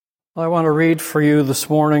Well, I want to read for you this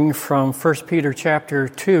morning from 1 Peter chapter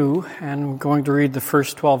 2, and I'm going to read the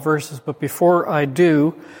first 12 verses. But before I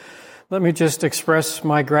do, let me just express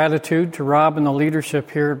my gratitude to Rob and the leadership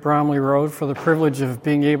here at Bromley Road for the privilege of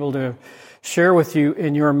being able to share with you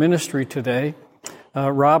in your ministry today.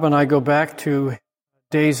 Rob and I go back to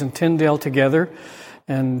days in Tyndale together,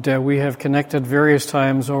 and we have connected various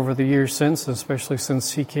times over the years since, especially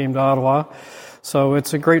since he came to Ottawa. So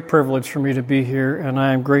it's a great privilege for me to be here, and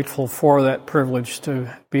I am grateful for that privilege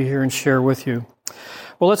to be here and share with you.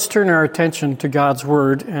 Well, let's turn our attention to God's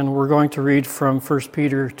Word, and we're going to read from 1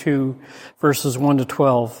 Peter 2, verses 1 to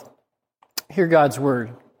 12. Hear God's Word.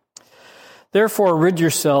 Therefore, rid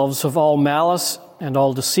yourselves of all malice and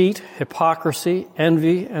all deceit, hypocrisy,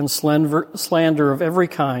 envy, and slander of every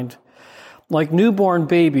kind. Like newborn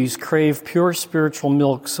babies, crave pure spiritual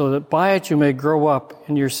milk, so that by it you may grow up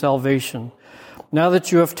in your salvation, now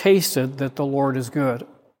that you have tasted that the Lord is good.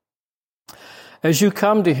 As you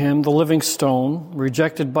come to him, the living stone,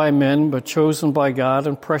 rejected by men, but chosen by God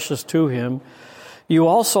and precious to him, you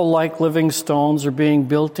also, like living stones, are being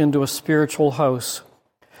built into a spiritual house,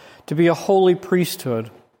 to be a holy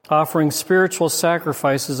priesthood, offering spiritual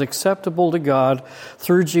sacrifices acceptable to God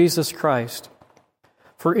through Jesus Christ.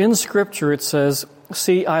 For in Scripture it says,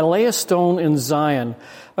 "See, I lay a stone in Zion,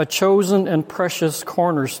 a chosen and precious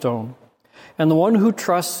cornerstone, and the one who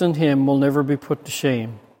trusts in him will never be put to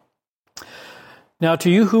shame." Now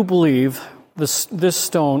to you who believe, this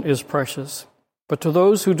stone is precious. But to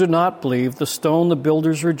those who do not believe, the stone the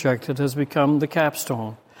builders rejected has become the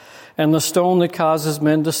capstone, and the stone that causes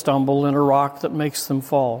men to stumble, and a rock that makes them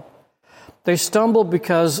fall. They stumble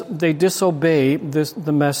because they disobey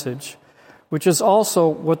the message, which is also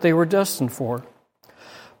what they were destined for.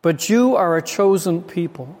 But you are a chosen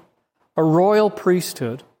people, a royal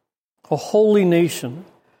priesthood, a holy nation,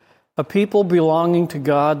 a people belonging to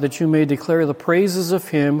God, that you may declare the praises of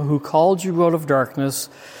him who called you out of darkness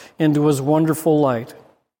into his wonderful light.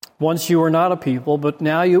 Once you were not a people, but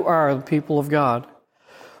now you are the people of God.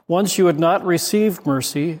 Once you had not received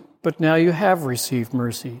mercy, but now you have received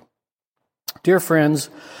mercy. Dear friends,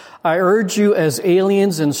 I urge you as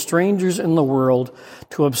aliens and strangers in the world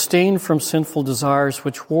to abstain from sinful desires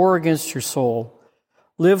which war against your soul.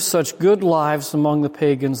 Live such good lives among the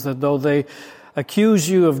pagans that though they accuse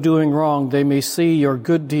you of doing wrong, they may see your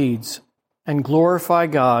good deeds and glorify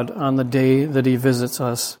God on the day that he visits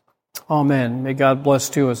us. Amen. May God bless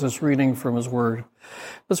to us this reading from his word.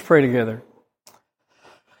 Let's pray together.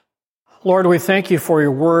 Lord, we thank you for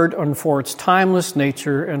your word and for its timeless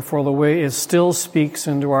nature and for the way it still speaks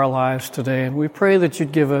into our lives today. And we pray that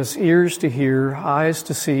you'd give us ears to hear, eyes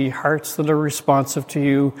to see, hearts that are responsive to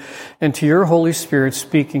you and to your Holy Spirit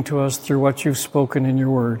speaking to us through what you've spoken in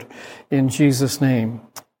your word. In Jesus' name,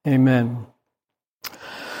 amen.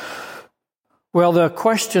 Well, the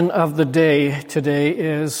question of the day today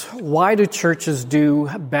is, why do churches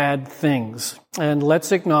do bad things? And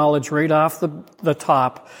let's acknowledge right off the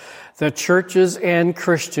top that churches and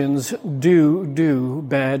Christians do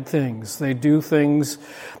bad things. They do things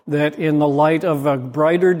that in the light of a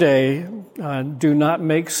brighter day do not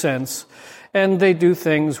make sense. And they do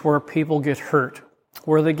things where people get hurt,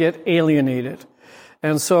 where they get alienated.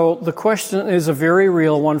 And so the question is a very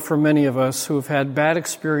real one for many of us who have had bad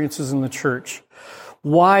experiences in the church.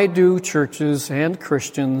 Why do churches and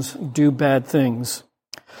Christians do bad things?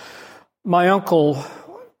 My uncle,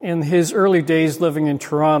 in his early days living in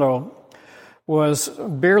Toronto, was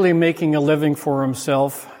barely making a living for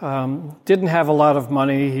himself, didn't have a lot of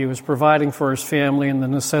money. He was providing for his family and the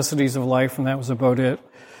necessities of life, and that was about it.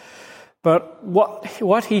 But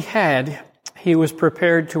what he had, he was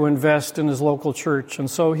prepared to invest in his local church. And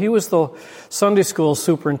so he was the Sunday school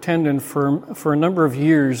superintendent for a number of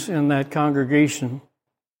years in that congregation,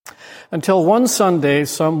 until one Sunday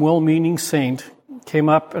some well-meaning saint came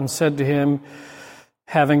up and said to him,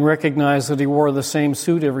 having recognized that he wore the same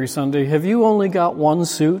suit every Sunday, "Have you only got one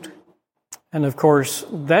suit?" And of course,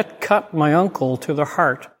 that cut my uncle to the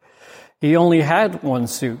heart. He only had one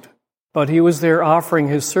suit, but he was there offering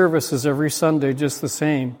his services every Sunday just the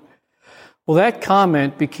same. Well, that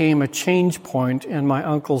comment became a change point in my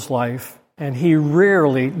uncle's life, and he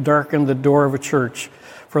rarely darkened the door of a church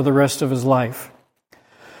for the rest of his life.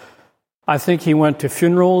 I think he went to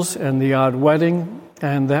funerals and the odd wedding,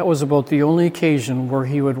 and that was about the only occasion where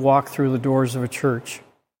he would walk through the doors of a church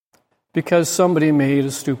because somebody made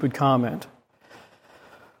a stupid comment.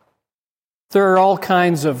 There are all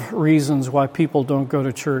kinds of reasons why people don't go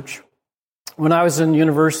to church. When I was in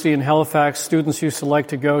university in Halifax, students used to like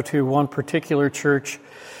to go to one particular church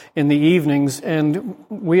in the evenings, and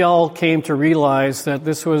we all came to realize that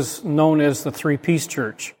this was known as the Three-Piece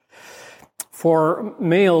Church. For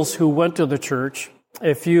males who went to the church,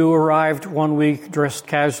 if you arrived one week dressed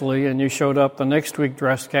casually and you showed up the next week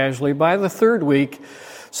dressed casually, by the third week,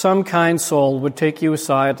 some kind soul would take you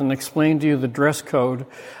aside and explain to you the dress code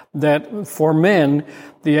that for men,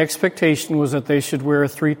 the expectation was that they should wear a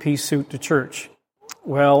three-piece suit to church.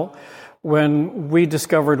 Well, when we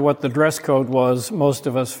discovered what the dress code was, most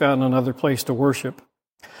of us found another place to worship.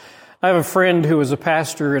 I have a friend who is a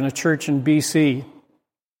pastor in a church in BC,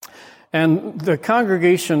 and the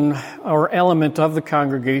congregation, or element of the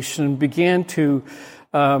congregation, began to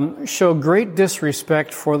show great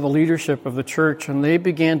disrespect for the leadership of the church, and they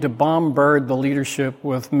began to bombard the leadership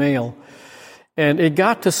with mail. And it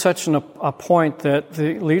got to such a point that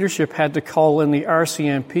the leadership had to call in the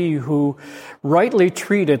RCMP, who rightly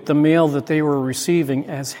treated the mail that they were receiving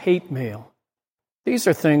as hate mail. These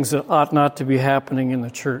are things that ought not to be happening in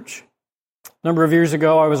the church. A number of years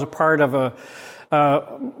ago, I was a part of a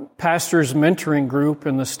pastor's mentoring group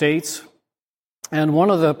in the States. And one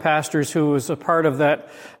of the pastors who was a part of that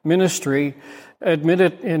ministry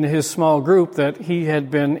admitted in his small group that he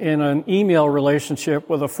had been in an email relationship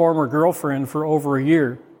with a former girlfriend for over a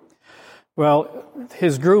year. Well,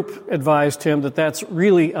 his group advised him that that's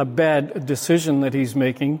really a bad decision that he's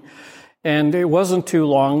making. And it wasn't too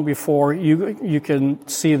long before you can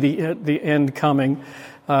see the end coming.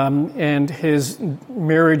 And his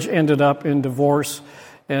marriage ended up in divorce,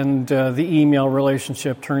 and the email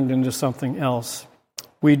relationship turned into something else.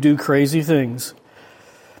 We do crazy things.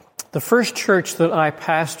 The first church that I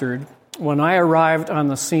pastored, when I arrived on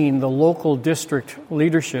the scene, the local district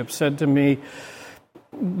leadership said to me,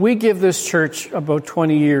 "We give this church about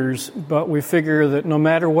 20 years, but we figure that no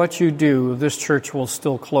matter what you do, this church will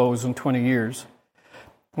still close in 20 years.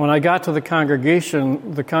 When I got to the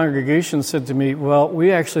congregation said to me, "Well,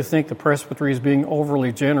 we actually think the presbytery is being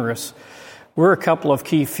overly generous. We're a couple of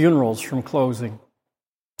key funerals from closing."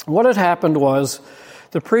 What had happened was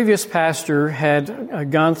the previous pastor had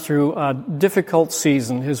gone through a difficult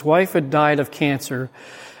season. His wife had died of cancer,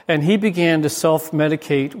 and he began to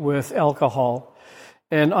self-medicate with alcohol.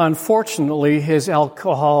 And unfortunately, his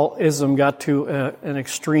alcoholism got to an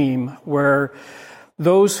extreme where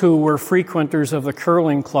those who were frequenters of the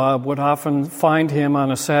curling club would often find him on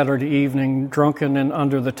a Saturday evening drunken and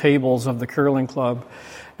under the tables of the curling club.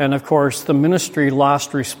 And of course, the ministry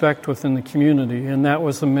lost respect within the community, and that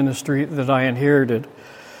was the ministry that I inherited.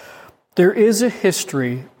 There is a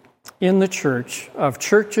history in the church of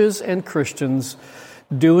churches and Christians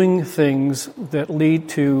doing things that lead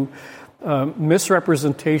to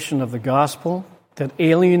misrepresentation of the gospel, that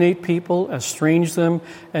alienate people, estrange them,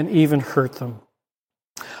 and even hurt them.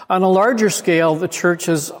 On a larger scale, the church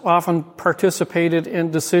has often participated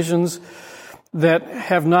in decisions that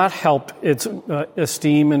have not helped its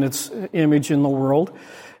esteem and its image in the world.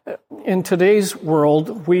 In today's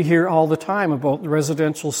world, we hear all the time about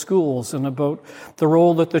residential schools and about the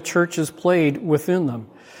role that the church has played within them.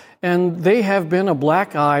 And they have been a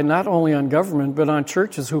black eye not only on government, but on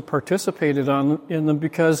churches who participated in them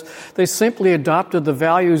because they simply adopted the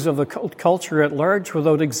values of the culture at large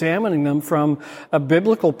without examining them from a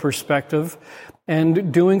biblical perspective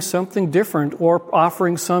and doing something different or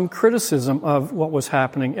offering some criticism of what was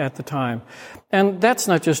happening at the time. And that's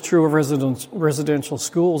not just true of residential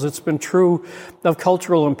schools. It's been true of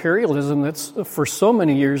cultural imperialism that's for so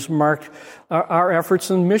many years marked our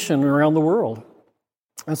efforts in mission around the world.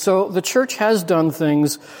 And so the church has done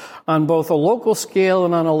things on both a local scale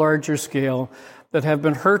and on a larger scale that have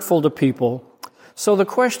been hurtful to people. So the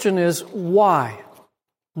question is, why?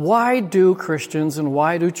 Why do Christians and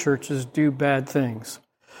why do churches do bad things?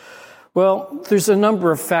 Well, there's a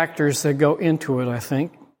number of factors that go into it, I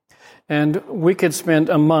think. And we could spend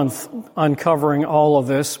a month uncovering all of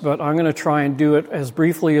this, but I'm going to try and do it as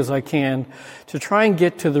briefly as I can to try and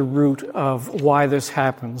get to the root of why this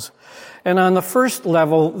happens. And on the first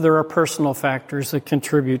level, there are personal factors that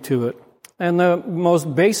contribute to it. And the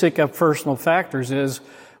most basic of personal factors is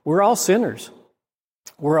we're all sinners.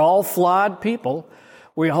 We're all flawed people.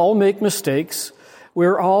 We all make mistakes.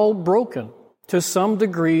 We're all broken to some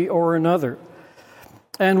degree or another.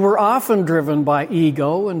 And we're often driven by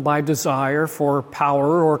ego and by desire for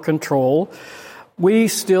power or control. We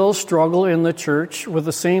still struggle in the church with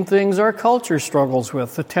the same things our culture struggles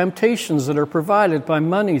with, the temptations that are provided by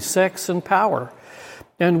money, sex, and power.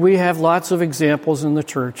 And we have lots of examples in the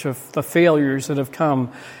church of the failures that have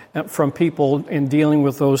come from people in dealing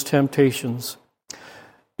with those temptations.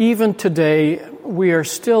 Even today, we are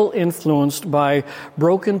still influenced by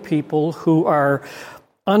broken people who are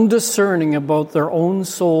undiscerning about their own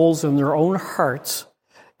souls and their own hearts,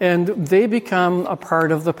 and they become a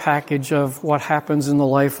part of the package of what happens in the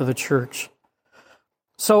life of the church.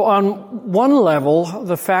 So on one level,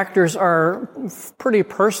 the factors are pretty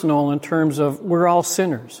personal in terms of we're all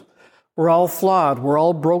sinners. We're all flawed. We're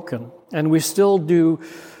all broken. And we still do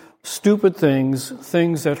stupid things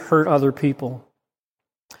that hurt other people.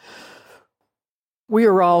 We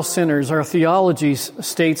are all sinners. Our theology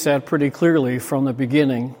states that pretty clearly from the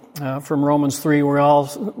beginning. From Romans 3, we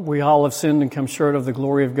all have sinned and come short of the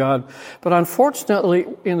glory of God. But unfortunately,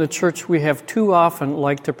 in the church, we have too often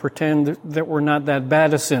liked to pretend that we're not that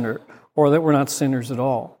bad a sinner, or that we're not sinners at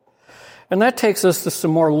all. And that takes us to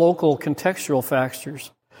some more local contextual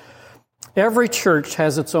factors. Every church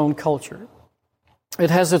has its own culture. It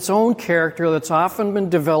has its own character that's often been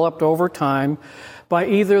developed over time by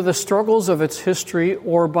either the struggles of its history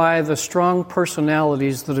or by the strong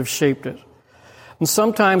personalities that have shaped it. And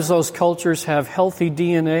sometimes those cultures have healthy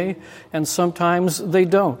DNA, and sometimes they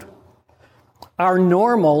don't. Our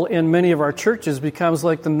normal in many of our churches becomes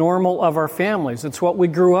like the normal of our families. It's what we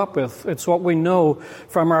grew up with. It's what we know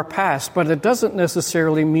from our past, but it doesn't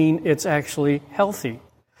necessarily mean it's actually healthy.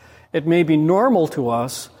 It may be normal to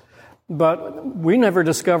us, but we never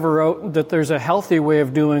discover that there's a healthy way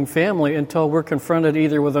of doing family until we're confronted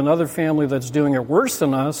either with another family that's doing it worse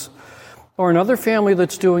than us or another family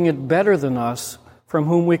that's doing it better than us from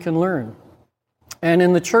whom we can learn. And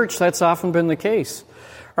in the church, that's often been the case.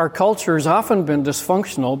 Our culture has often been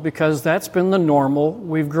dysfunctional because that's been the normal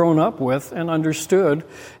we've grown up with and understood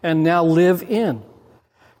and now live in.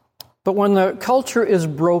 But when the culture is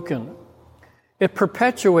broken, it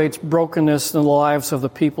perpetuates brokenness in the lives of the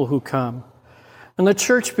people who come. And the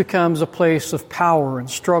church becomes a place of power and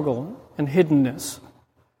struggle and hiddenness,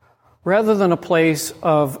 rather than a place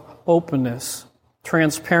of openness,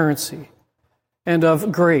 transparency, and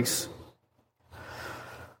of grace.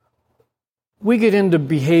 We get into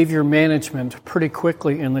behavior management pretty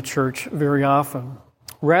quickly in the church very often,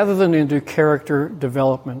 rather than into character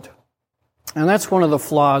development. And that's one of the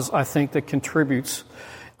flaws, I think, that contributes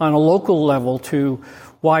on a local level to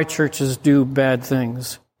why churches do bad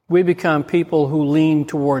things. We become people who lean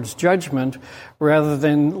towards judgment rather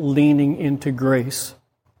than leaning into grace.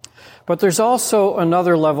 But there's also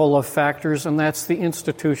another level of factors, and that's the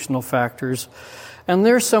institutional factors. And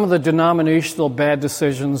there's some of the denominational bad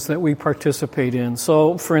decisions that we participate in.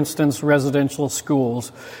 So, for instance, residential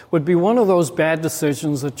schools would be one of those bad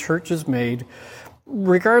decisions that churches made,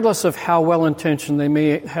 regardless of how well-intentioned they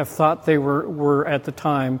may have thought they were at the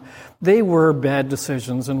time. They were bad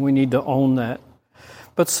decisions, and we need to own that.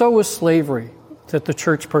 But so was slavery that the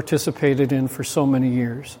church participated in for so many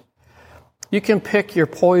years. You can pick your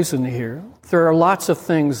poison here. There are lots of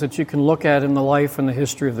things that you can look at in the life and the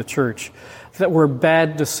history of the church that were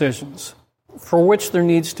bad decisions, for which there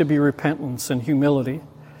needs to be repentance and humility.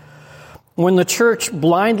 When the church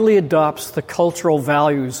blindly adopts the cultural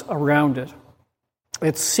values around it,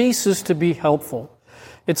 it ceases to be helpful.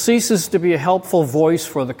 It ceases to be a helpful voice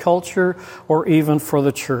for the culture or even for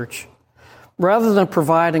the church. Rather than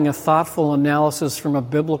providing a thoughtful analysis from a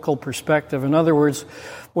biblical perspective, in other words,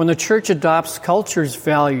 when the church adopts culture's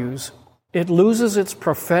values, it loses its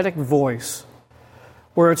prophetic voice,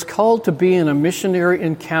 where it's called to be in a missionary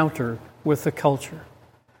encounter with the culture.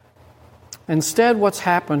 Instead, what's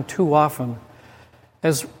happened too often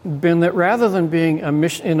has been that rather than being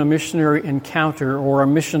in a missionary encounter or a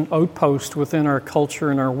mission outpost within our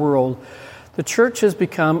culture and our world, the church has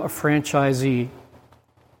become a franchisee.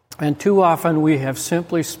 And too often we have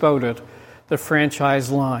simply spouted the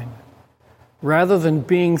franchise line, rather than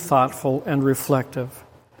being thoughtful and reflective.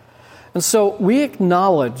 And so we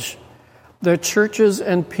acknowledge that churches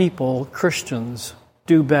and people, Christians,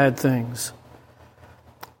 do bad things.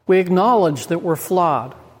 We acknowledge that we're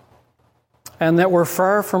flawed and that we're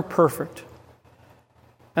far from perfect.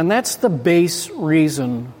 And that's the base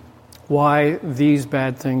reason why these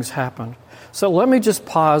bad things happen. So let me just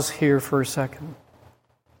pause here for a second.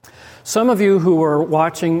 Some of you who are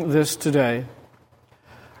watching this today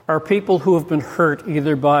are people who have been hurt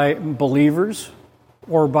either by believers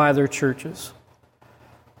or by their churches.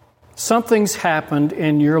 Something's happened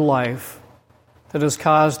in your life that has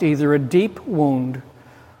caused either a deep wound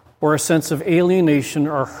or a sense of alienation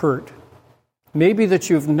or hurt, maybe that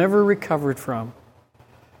you've never recovered from.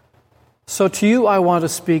 So to you, I want to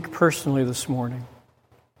speak personally this morning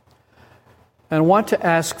and want to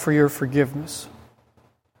ask for your forgiveness.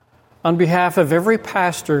 On behalf of every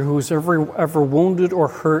pastor who's ever wounded or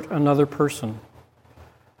hurt another person,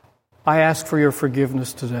 I ask for your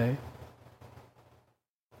forgiveness today.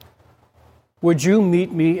 Would you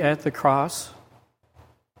meet me at the cross?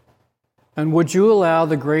 And would you allow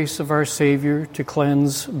the grace of our Savior to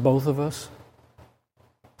cleanse both of us?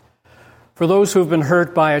 For those who have been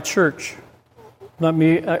hurt by a church, let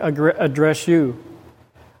me address you.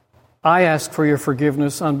 I ask for your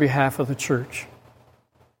forgiveness on behalf of the church,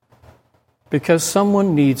 because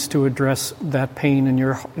someone needs to address that pain in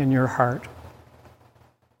your heart.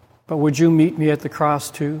 But would you meet me at the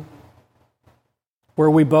cross too,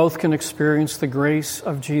 where we both can experience the grace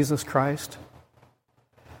of Jesus Christ?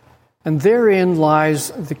 And therein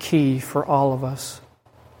lies the key for all of us.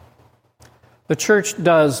 The church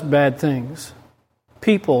does bad things.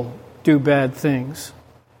 People do bad things.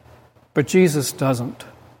 But Jesus doesn't.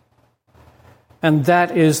 And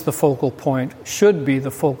that is the focal point, should be the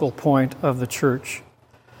focal point of the church.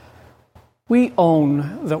 We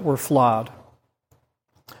own that we're flawed.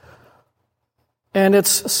 And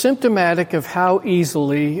it's symptomatic of how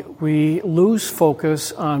easily we lose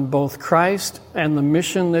focus on both Christ and the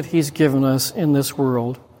mission that He's given us in this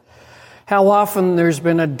world. How often there's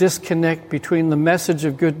been a disconnect between the message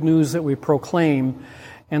of good news that we proclaim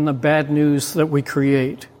and the bad news that we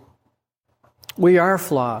create. We are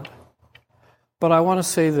flawed. But I want to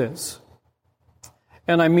say this,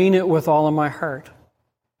 and I mean it with all of my heart.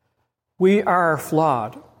 We are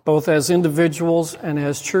flawed, both as individuals and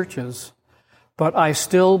as churches. But I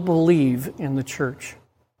still believe in the church.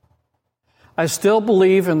 I still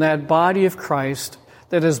believe in that body of Christ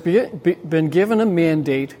that has been given a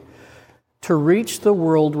mandate to reach the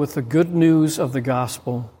world with the good news of the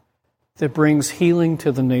gospel that brings healing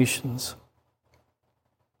to the nations.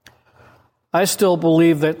 I still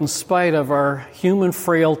believe that in spite of our human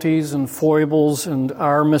frailties and foibles and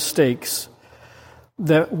our mistakes,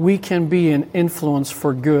 that we can be an influence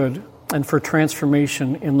for good and for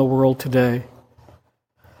transformation in the world today.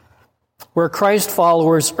 Where Christ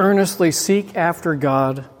followers earnestly seek after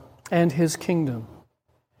God and His kingdom,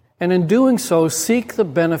 and in doing so seek the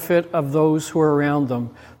benefit of those who are around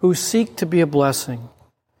them, who seek to be a blessing.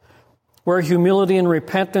 Where humility and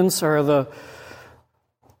repentance are the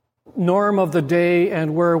norm of the day,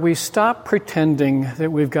 and where we stop pretending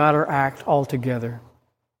that we've got our act all together.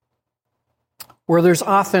 Where there's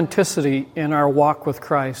authenticity in our walk with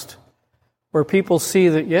Christ, where people see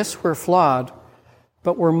that yes, we're flawed,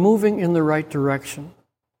 but we're moving in the right direction.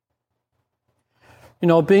 You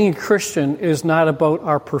know, being a Christian is not about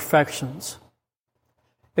our perfections.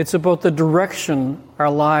 It's about the direction our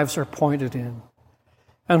lives are pointed in.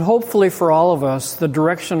 And hopefully for all of us, the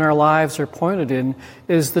direction our lives are pointed in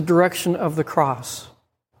is the direction of the cross,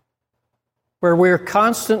 where we're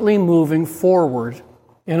constantly moving forward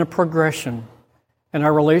in a progression in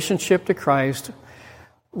our relationship to Christ,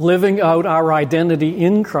 living out our identity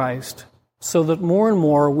in Christ, so that more and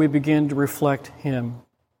more we begin to reflect Him.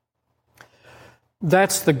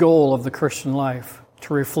 That's the goal of the Christian life,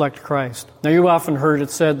 to reflect Christ. Now, you've often heard it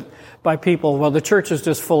said by people, well, the church is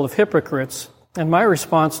just full of hypocrites. And my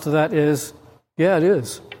response to that is, yeah, it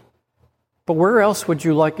is. But where else would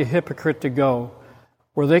you like a hypocrite to go,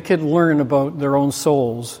 where they could learn about their own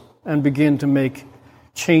souls and begin to make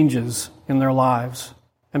changes in their lives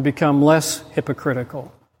and become less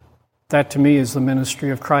hypocritical? That, to me, is the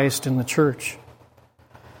ministry of Christ in the church.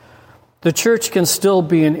 The church can still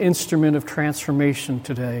be an instrument of transformation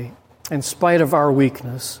today, in spite of our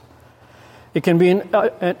weakness. It can be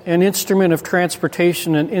an instrument of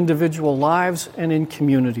transportation in individual lives and in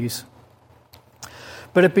communities.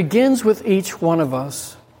 But it begins with each one of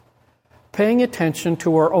us paying attention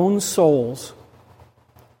to our own souls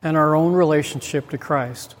and our own relationship to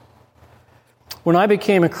Christ. When I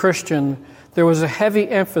became a Christian, there was a heavy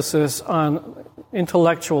emphasis on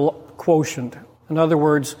intellectual quotient. In other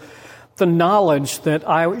words, the knowledge that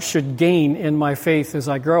I should gain in my faith as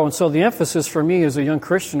I grow. And so the emphasis for me as a young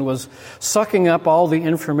Christian was sucking up all the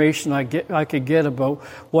information I could get about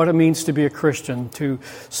what it means to be a Christian, to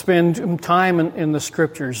spend time in the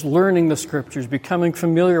Scriptures, learning the Scriptures, becoming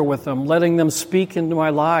familiar with them, letting them speak into my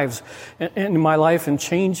life and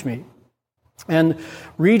change me. And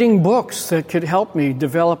reading books that could help me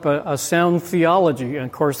develop a sound theology. And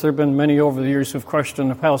of course, there have been many over the years who've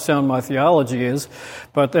questioned how sound my theology is,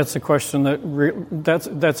 but that's a question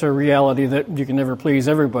that's a reality that you can never please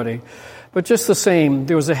everybody. But just the same,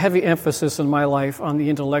 there was a heavy emphasis in my life on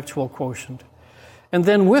the intellectual quotient. And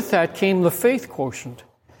then with that came the faith quotient.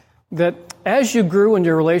 That as you grew in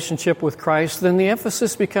your relationship with Christ, then the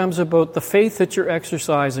emphasis becomes about the faith that you're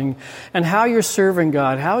exercising and how you're serving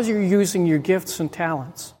God, how you're using your gifts and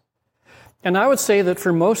talents. And I would say that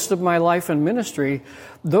for most of my life in ministry,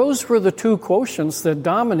 those were the two quotients that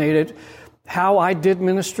dominated how I did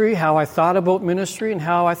ministry, how I thought about ministry, and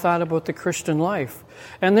how I thought about the Christian life.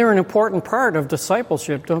 And they're an important part of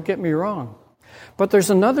discipleship, don't get me wrong. But there's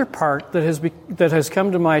another part that has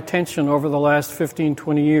come to my attention over the last 15,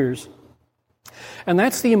 20 years. And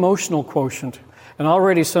that's the emotional quotient. And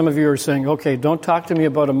already some of you are saying, okay, don't talk to me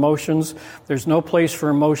about emotions. There's no place for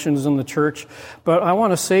emotions in the church. But I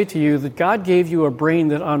want to say to you that God gave you a brain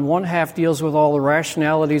that on one half deals with all the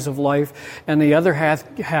rationalities of life, and the other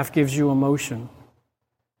half gives you emotion.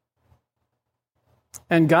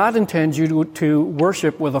 And God intends you to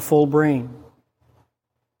worship with a full brain,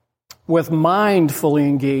 with mind fully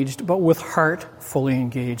engaged, but with heart fully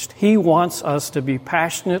engaged. He wants us to be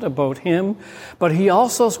passionate about Him, but He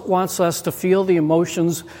also wants us to feel the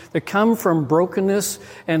emotions that come from brokenness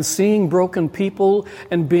and seeing broken people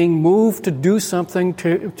and being moved to do something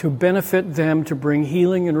to benefit them, to bring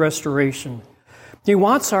healing and restoration. He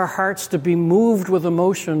wants our hearts to be moved with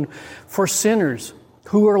emotion for sinners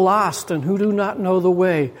who are lost and who do not know the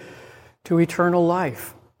way to eternal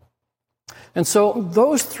life. And so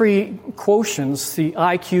those three quotients, the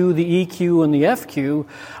IQ, the EQ, and the FQ,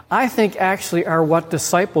 I think actually are what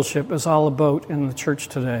discipleship is all about in the church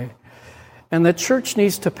today. And the church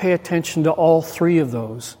needs to pay attention to all three of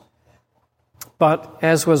those. But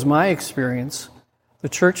as was my experience, the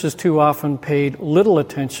church has too often paid little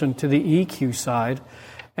attention to the EQ side,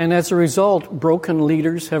 and as a result, broken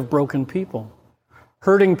leaders have broken people.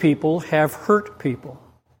 Hurting people have hurt people.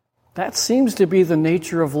 That seems to be the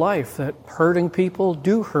nature of life, that hurting people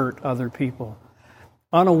do hurt other people.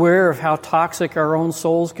 Unaware of how toxic our own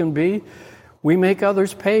souls can be, we make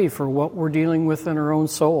others pay for what we're dealing with in our own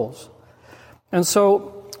souls. And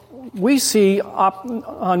so we see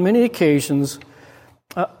on many occasions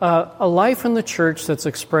a life in the church that's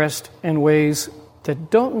expressed in ways that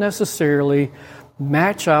don't necessarily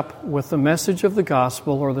match up with the message of the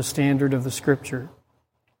gospel or the standard of the Scripture.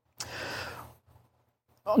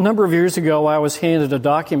 A number of years ago, I was handed a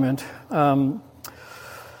document that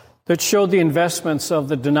showed the investments of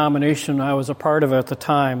the denomination I was a part of at the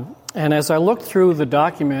time. And as I looked through the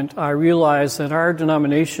document, I realized that our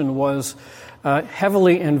denomination was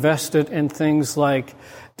heavily invested in things like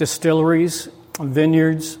distilleries,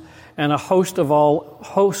 vineyards, and a host of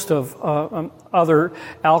other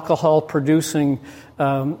alcohol-producing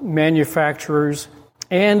manufacturers,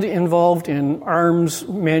 and involved in arms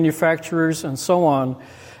manufacturers and so on.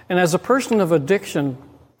 And as a person of addiction,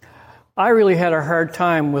 I really had a hard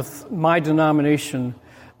time with my denomination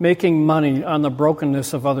making money on the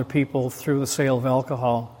brokenness of other people through the sale of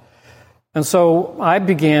alcohol. And so I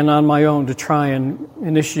began on my own to try and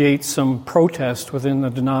initiate some protest within the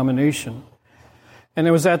denomination. And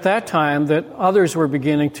it was at that time that others were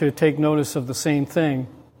beginning to take notice of the same thing.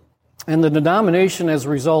 And the denomination, as a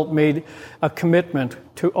result, made a commitment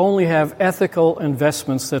to only have ethical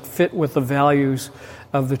investments that fit with the values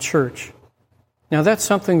of the church. Now, that's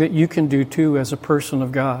something that you can do, too, as a person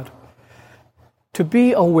of God. To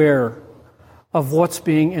be aware of what's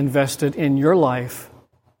being invested in your life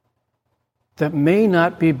that may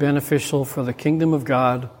not be beneficial for the kingdom of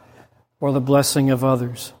God or the blessing of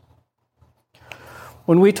others.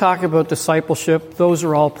 When we talk about discipleship, those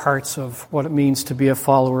are all parts of what it means to be a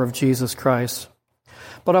follower of Jesus Christ.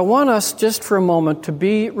 But I want us just for a moment to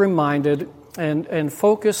be reminded and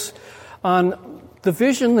focus on the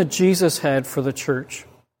vision that Jesus had for the church.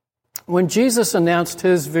 When Jesus announced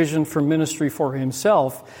His vision for ministry for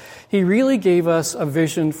Himself, He really gave us a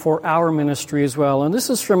vision for our ministry as well. And this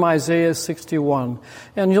is from Isaiah 61.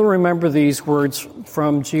 And you'll remember these words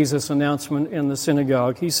from Jesus' announcement in the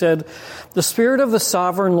synagogue. He said, "The Spirit of the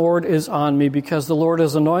Sovereign Lord is on me, because the Lord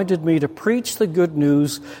has anointed me to preach the good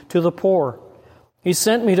news to the poor. He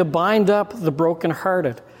sent me to bind up the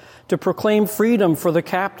brokenhearted, to proclaim freedom for the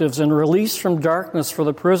captives and release from darkness for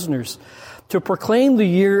the prisoners, to proclaim the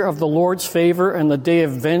year of the Lord's favor and the day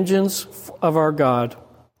of vengeance of our God,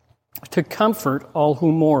 to comfort all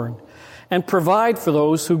who mourn, and provide for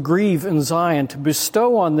those who grieve in Zion, to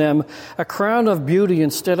bestow on them a crown of beauty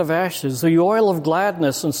instead of ashes, the oil of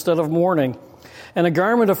gladness instead of mourning, and a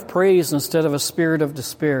garment of praise instead of a spirit of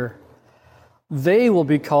despair. They will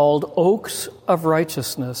be called oaks of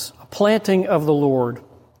righteousness, a planting of the Lord,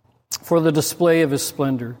 for the display of His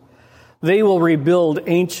splendor. They will rebuild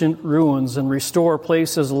ancient ruins and restore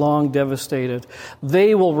places long devastated.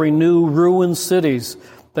 They will renew ruined cities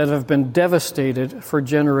that have been devastated for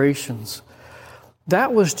generations."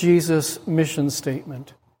 That was Jesus' mission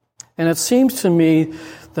statement. And it seems to me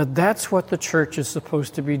that that's what the church is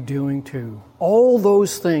supposed to be doing too. All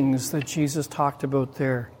those things that Jesus talked about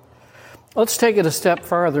there. Let's take it a step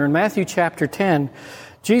farther. In Matthew chapter 10,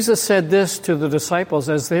 Jesus said this to the disciples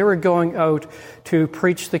as they were going out to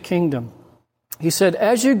preach the kingdom. He said,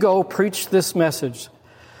 "As you go, preach this message.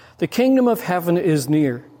 The kingdom of heaven is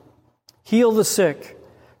near. Heal the sick,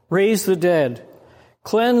 raise the dead,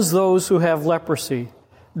 cleanse those who have leprosy,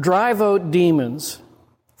 drive out demons.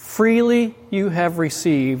 Freely you have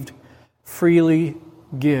received, freely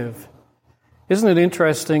give. Isn't it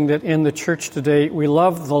interesting that in the church today, we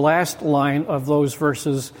love the last line of those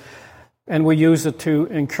verses, and we use it to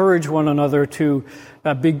encourage one another to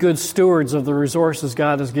be good stewards of the resources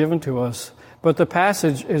God has given to us. But the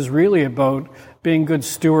passage is really about being good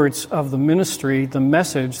stewards of the ministry, the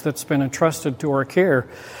message that's been entrusted to our care.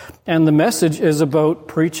 And the message is about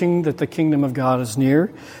preaching that the kingdom of God is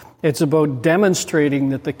near. It's about demonstrating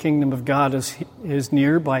that the kingdom of God is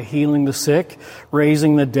near by healing the sick,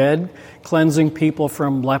 raising the dead, cleansing people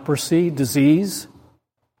from leprosy, disease,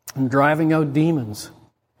 and driving out demons.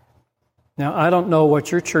 Now, I don't know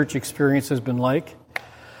what your church experience has been like,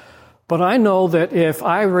 but I know that if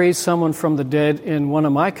I raised someone from the dead in one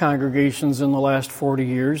of my congregations in the last 40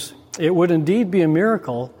 years, it would indeed be a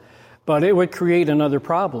miracle, but it would create another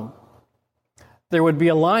problem. There would be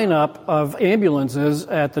a lineup of ambulances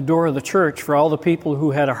at the door of the church for all the people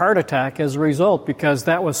who had a heart attack as a result, because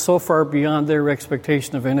that was so far beyond their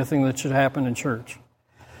expectation of anything that should happen in church.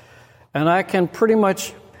 And I can pretty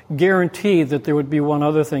much guarantee that there would be one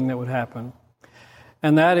other thing that would happen,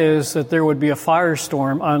 and that is that there would be a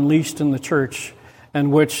firestorm unleashed in the church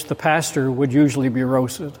in which the pastor would usually be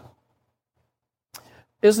roasted.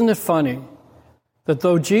 Isn't it funny that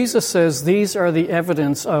though Jesus says these are the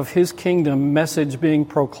evidence of his kingdom message being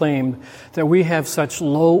proclaimed, that we have such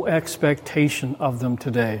low expectation of them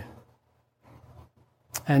today?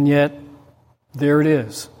 And yet, there it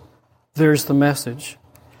is. There's the message.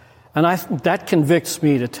 And that convicts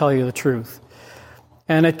me, to tell you the truth.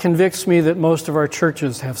 And it convicts me that most of our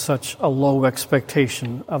churches have such a low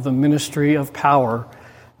expectation of the ministry of power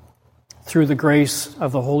through the grace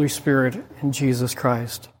of the Holy Spirit in Jesus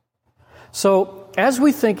Christ. So, as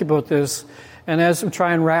we think about this, and as we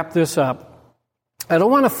try and wrap this up, I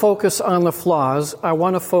don't want to focus on the flaws. I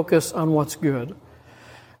want to focus on what's good.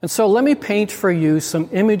 And so let me paint for you some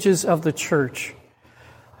images of the church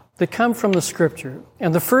that come from the Scripture.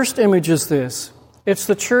 And the first image is this. It's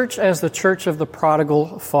the church as the church of the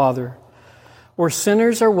prodigal father, where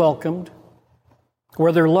sinners are welcomed,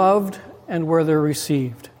 where they're loved, and where they're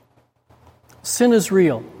received. Sin is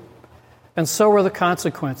real, and so are the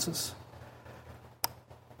consequences.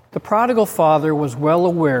 The prodigal father was well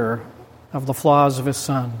aware of the flaws of his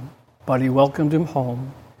son, but he welcomed him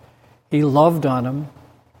home. He loved on him.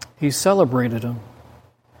 He celebrated him.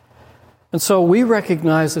 And so we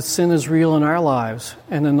recognize that sin is real in our lives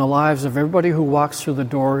and in the lives of everybody who walks through the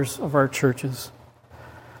doors of our churches.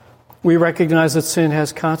 We recognize that sin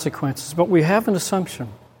has consequences, but we have an assumption.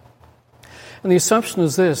 And the assumption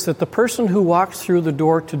is this, that the person who walks through the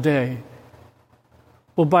door today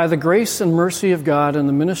will, by the grace and mercy of God and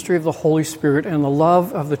the ministry of the Holy Spirit and the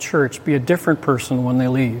love of the church, be a different person when they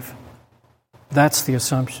leave. That's the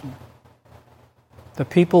assumption. The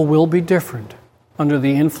people will be different under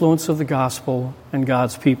the influence of the gospel and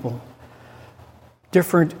God's people.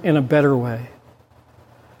 Different in a better way.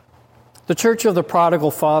 The church of the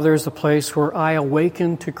prodigal father is the place where I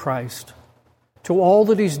awaken to Christ, to all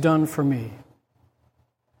that he's done for me,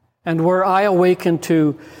 and where I awaken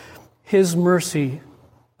to his mercy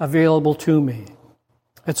available to me.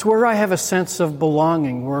 It's where I have a sense of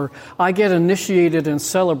belonging, where I get initiated and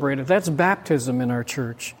celebrated. That's baptism in our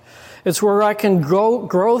church. It's where I can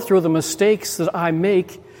grow through the mistakes that I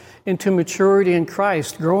make into maturity in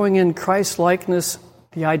Christ, growing in Christ-likeness,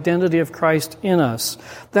 the identity of Christ in us.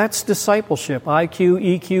 That's discipleship, IQ,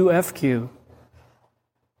 EQ, FQ.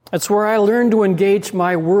 It's where I learn to engage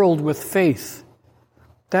my world with faith.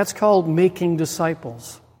 That's called making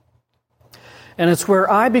disciples. And it's where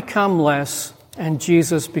I become less and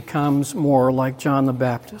Jesus becomes more, like John the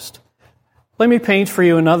Baptist. Let me paint for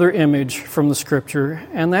you another image from the Scripture,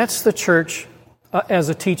 and that's the church as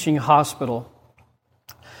a teaching hospital.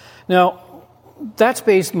 Now, that's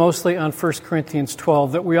based mostly on 1 Corinthians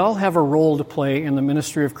 12, that we all have a role to play in the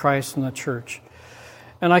ministry of Christ in the church.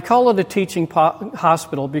 And I call it a teaching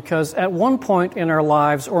hospital because at one point in our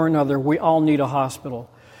lives or another, we all need a hospital.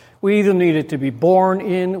 We either need it to be born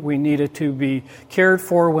in, we need it to be cared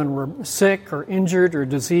for when we're sick or injured or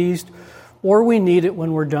diseased, or we need it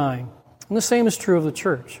when we're dying. And the same is true of the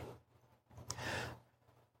church.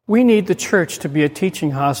 We need the church to be a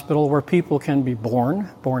teaching hospital where people can be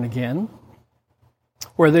born again,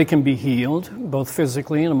 where they can be healed, both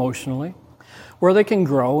physically and emotionally, where they can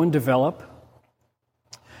grow and develop,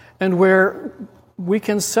 and where we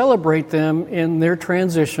can celebrate them in their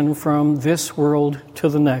transition from this world to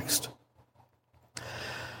the next.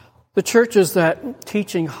 The church is that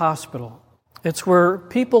teaching hospital. It's where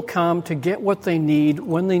people come to get what they need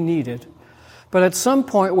when they need it. But at some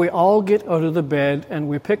point, we all get out of the bed and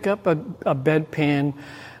we pick up a bedpan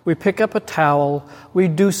We pick up a towel. We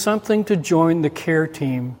do something to join the care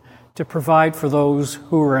team to provide for those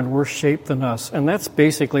who are in worse shape than us. And that's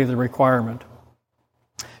basically the requirement.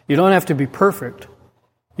 You don't have to be perfect.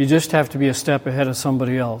 You just have to be a step ahead of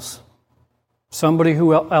somebody else. Somebody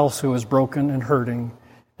else who is broken and hurting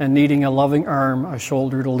and needing a loving arm, a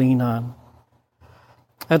shoulder to lean on.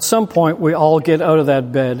 At some point, we all get out of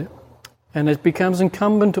that bed, and it becomes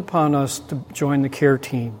incumbent upon us to join the care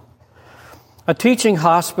team. A teaching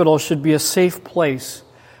hospital should be a safe place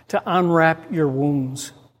to unwrap your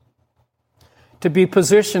wounds, to be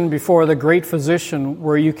positioned before the great physician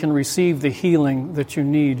where you can receive the healing that you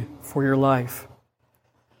need for your life.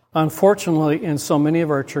 Unfortunately, in so many of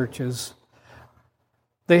our churches,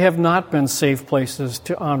 they have not been safe places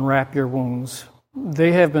to unwrap your wounds.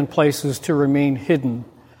 They have been places to remain hidden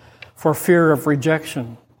for fear of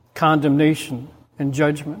rejection, condemnation, and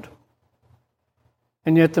judgment.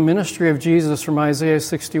 And yet the ministry of Jesus from Isaiah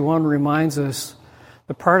 61 reminds us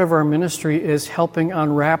that part of our ministry is helping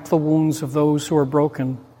unwrap the wounds of those who are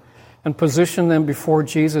broken and position them before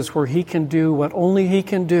Jesus where He can do what only He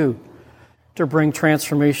can do to bring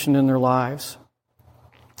transformation in their lives.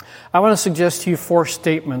 I want to suggest to you 4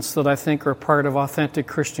 statements that I think are part of authentic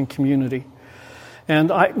Christian community. And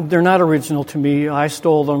they're not original to me. I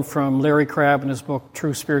stole them from Larry Crabb in his book,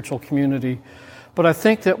 True Spiritual Community. But I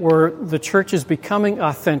think that where the church is becoming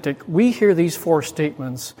authentic, we hear these 4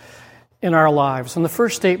 statements in our lives. And the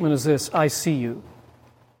first statement is this: I see you.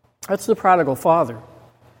 That's the prodigal father.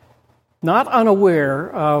 Not unaware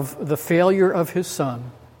of the failure of his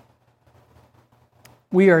son,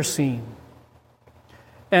 we are seen.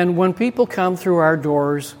 And when people come through our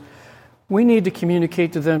doors, we need to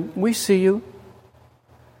communicate to them, we see you.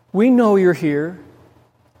 We know you're here.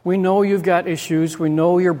 We know you've got issues. We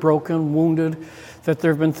know you're broken, wounded, that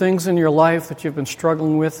there have been things in your life that you've been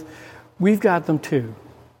struggling with. We've got them too.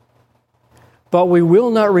 But we will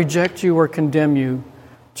not reject you or condemn you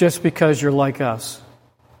just because you're like us.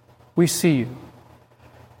 We see you.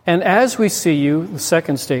 And as we see you, the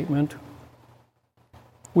second statement,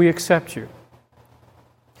 we accept you.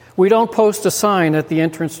 We don't post a sign at the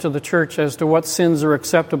entrance to the church as to what sins are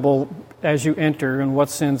acceptable as you enter and what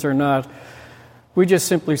sins are not. We just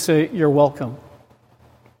simply say, you're welcome.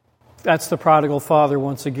 That's the prodigal father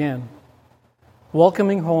once again,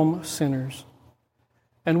 welcoming home sinners.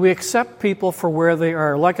 And we accept people for where they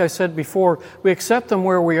are. Like I said before, we accept them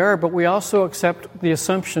where we are, but we also accept the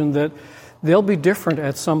assumption that they'll be different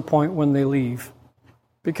at some point when they leave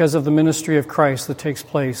because of the ministry of Christ that takes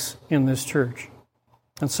place in this church.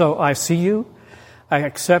 And so I see you, I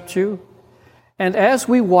accept you, and as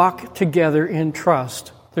we walk together in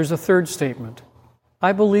trust, there's a third statement.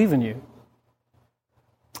 I believe in you.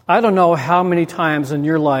 I don't know how many times in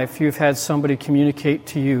your life you've had somebody communicate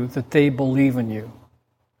to you that they believe in you.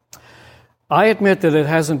 I admit that it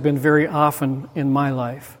hasn't been very often in my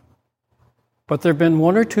life, but there have been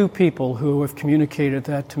 1 or 2 people who have communicated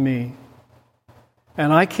that to me,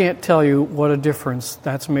 and I can't tell you what a difference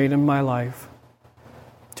that's made in my life.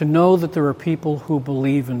 To know that there are people who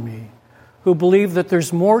believe in me, who believe that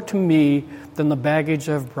there's more to me than the baggage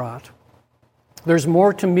I've brought. There's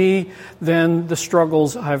more to me than the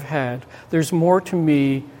struggles I've had. There's more to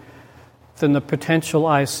me than the potential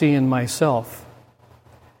I see in myself.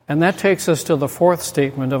 And that takes us to the 4th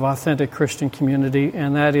statement of authentic Christian community,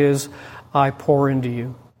 and that is, I pour into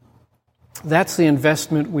you. That's the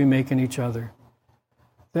investment we make in each other.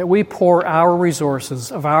 That we pour our resources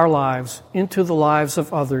of our lives into the lives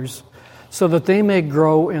of others so that they may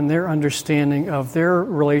grow in their understanding of their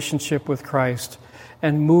relationship with Christ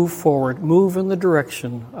and move forward, move in the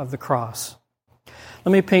direction of the cross.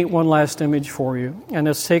 Let me paint one last image for you, and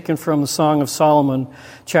it's taken from the Song of Solomon,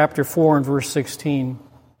 chapter 4 and verse 16.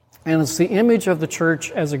 And it's the image of the church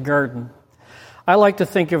as a garden. I like to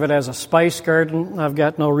think of it as a spice garden. I've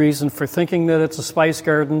got no reason for thinking that it's a spice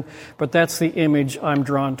garden, but that's the image I'm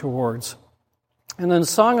drawn towards. And in the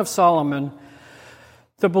Song of Solomon,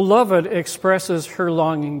 the beloved expresses her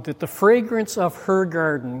longing that the fragrance of her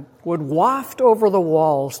garden would waft over the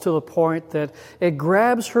walls to the point that it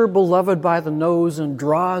grabs her beloved by the nose and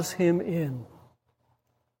draws him in.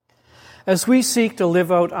 As we seek to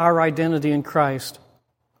live out our identity in Christ,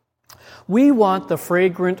 we want the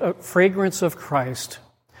fragrance of Christ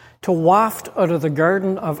to waft out of the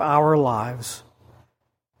garden of our lives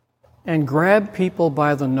and grab people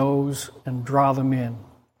by the nose and draw them in.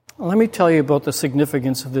 Let me tell you about the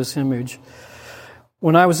significance of this image.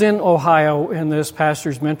 When I was in Ohio in this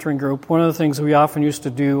pastor's mentoring group, one of the things we often used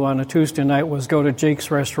to do on a Tuesday night was go to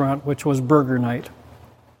Jake's restaurant, which was burger night.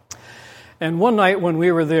 And one night when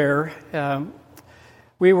we were there,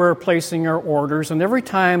 we were placing our orders, and every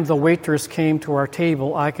time the waitress came to our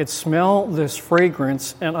table, I could smell this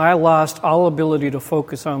fragrance, and I lost all ability to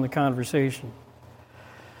focus on the conversation.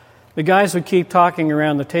 The guys would keep talking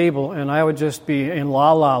around the table, and I would just be in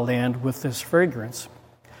la-la land with this fragrance.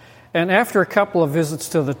 And after a couple of visits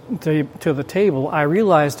to the table, I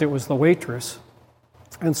realized it was the waitress.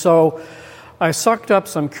 And so I sucked up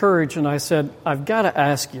some courage, and I said, I've got to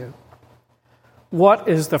ask you, what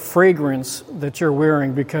is the fragrance that you're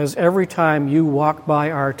wearing? Because every time you walk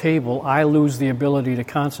by our table, I lose the ability to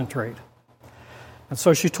concentrate. And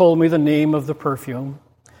so she told me the name of the perfume.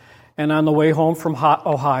 And on the way home from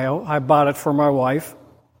Ohio, I bought it for my wife.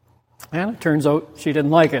 And it turns out she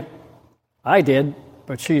didn't like it. I did,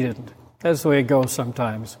 but she didn't. That's the way it goes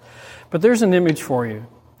sometimes. But there's an image for you.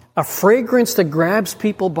 A fragrance that grabs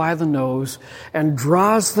people by the nose and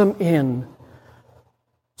draws them in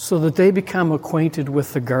so that they become acquainted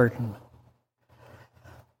with the garden.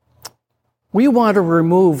 We want to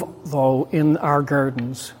remove, though, in our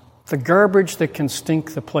gardens, the garbage that can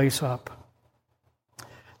stink the place up.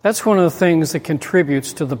 That's one of the things that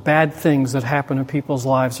contributes to the bad things that happen in people's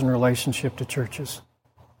lives in relationship to churches.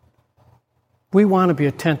 We want to be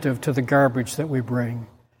attentive to the garbage that we bring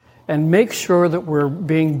and make sure that we're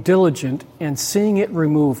being diligent and seeing it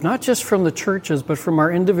removed, not just from the churches, but from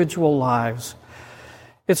our individual lives.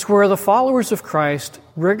 It's where the followers of Christ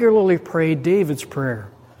regularly pray David's prayer.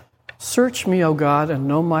 Search me, O God, and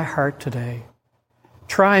know my heart today.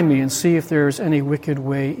 Try me and see if there is any wicked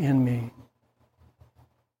way in me.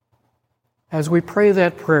 As we pray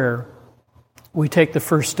that prayer, we take the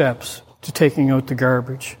first steps to taking out the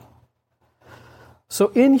garbage. So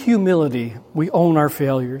in humility, we own our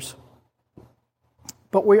failures.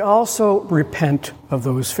 But we also repent of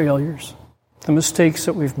those failures, the mistakes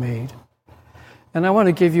that we've made. And I want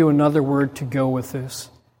to give you another word to go with this.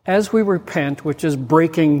 As we repent, which is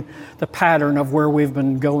breaking the pattern of where we've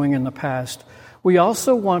been going in the past, we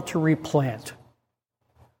also want to replant.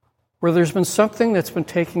 Where there's been something that's been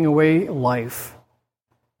taking away life,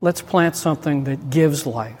 let's plant something that gives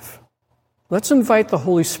life. Let's invite the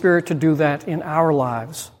Holy Spirit to do that in our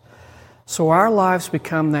lives, so our lives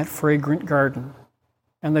become that fragrant garden,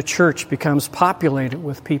 and the church becomes populated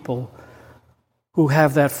with people who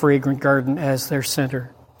have that fragrant garden as their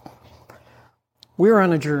center. We're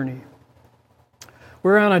on a journey.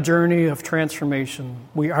 We're on a journey of transformation.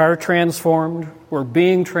 We are transformed. We're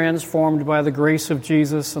being transformed by the grace of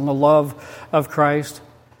Jesus and the love of Christ.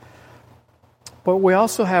 But we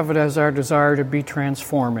also have it as our desire to be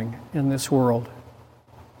transforming in this world.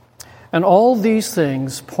 And all these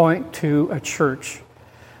things point to a church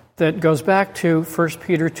that goes back to 1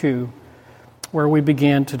 Peter 2, where we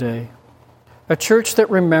began today. A church that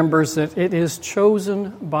remembers that it is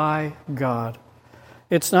chosen by God.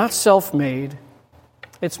 It's not self-made.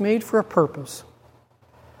 It's made for a purpose,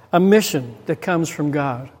 a mission that comes from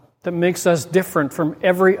God, that makes us different from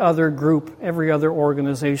every other group, every other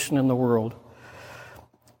organization in the world.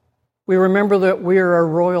 We remember that we are a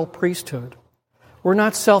royal priesthood. We're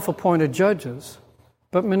not self-appointed judges,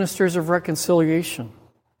 but ministers of reconciliation.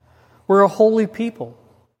 We're a holy people,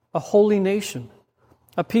 a holy nation,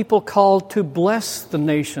 a people called to bless the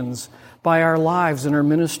nations by our lives and our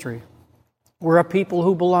ministry. We're a people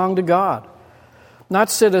who belong to God,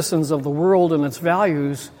 not citizens of the world and its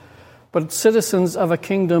values, but citizens of a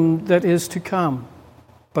kingdom that is to come,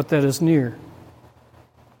 but that is near.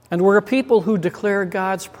 And we're a people who declare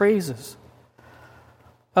God's praises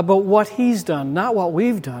about what He's done, not what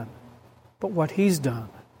we've done, but what He's done,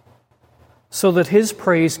 so that His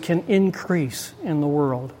praise can increase in the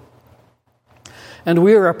world. And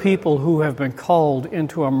we are a people who have been called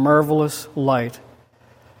into a marvelous light,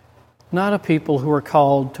 not a people who are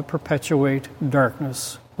called to perpetuate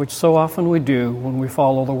darkness, which so often we do when we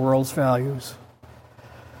follow the world's values.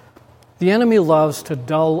 The enemy loves to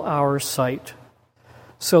dull our sight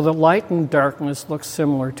so that light and darkness look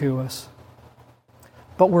similar to us.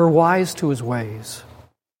 But we're wise to his ways.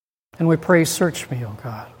 And we pray, search me, O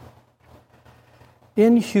God.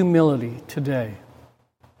 In humility today,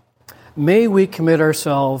 may we commit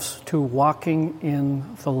ourselves to walking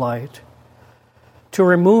in the light, to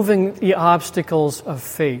removing the obstacles of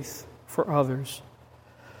faith for others,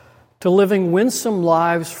 to living winsome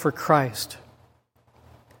lives for Christ,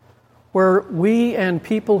 where we and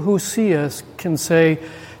people who see us can say,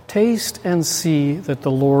 taste and see that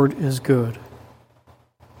the Lord is good.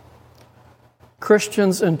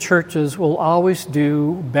 Christians and churches will always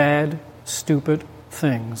do bad, stupid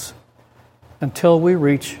things until we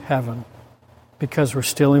reach heaven, because we're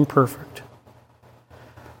still imperfect.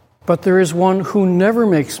 But there is one who never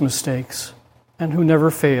makes mistakes and who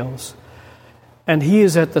never fails, And He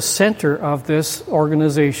is at the center of this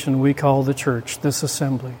organization we call the church, this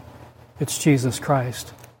assembly. It's Jesus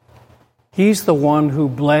Christ. He's the one who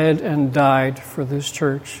bled and died for this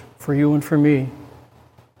church, for you and for me.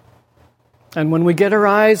 And when we get our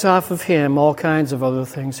eyes off of Him, all kinds of other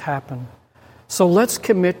things happen. So let's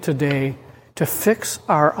commit today to fix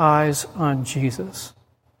our eyes on Jesus,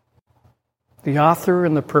 the author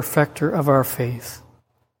and the perfecter of our faith.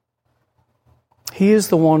 He is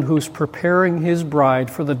the one who's preparing His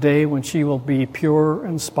bride for the day when she will be pure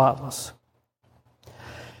and spotless.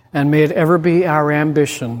 And may it ever be our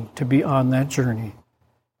ambition to be on that journey,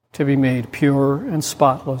 to be made pure and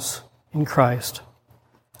spotless in Christ.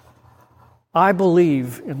 I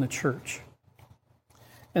believe in the church.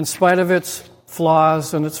 In spite of its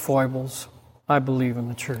flaws and its foibles, I believe in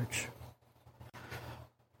the church.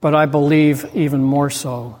 But I believe even more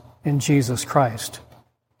so in Jesus Christ,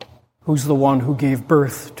 who's the one who gave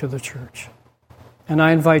birth to the church. And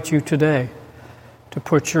I invite you today to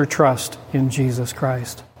put your trust in Jesus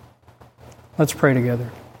Christ. Let's pray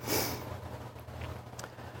together.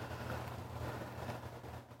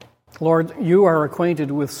 Lord, you are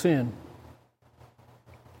acquainted with sin.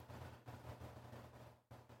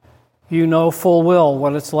 You know full well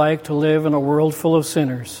what it's like to live in a world full of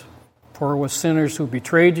sinners. For it was sinners who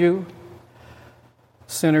betrayed you,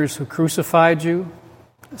 sinners who crucified you,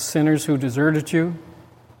 sinners who deserted you,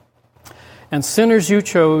 and sinners you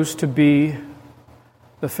chose to be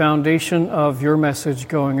the foundation of your message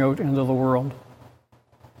going out into the world.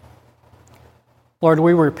 Lord,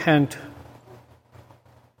 we repent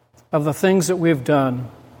of the things that we have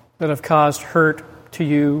done that have caused hurt to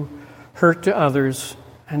you, hurt to others,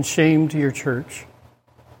 and shame to your church.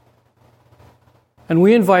 And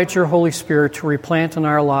we invite your Holy Spirit to replant in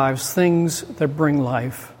our lives things that bring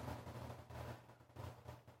life.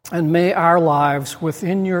 And may our lives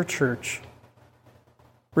within your church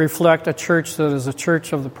reflect a church that is a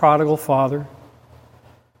church of the prodigal father,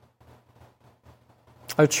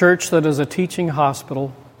 a church that is a teaching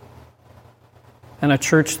hospital, and a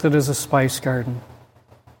church that is a spice garden,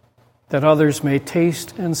 that others may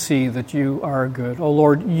taste and see that you are good. Oh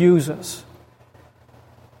Lord, use us.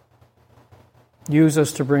 Use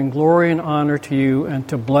us to bring glory and honor to you and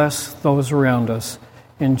to bless those around us.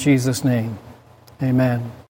 In Jesus' name, amen.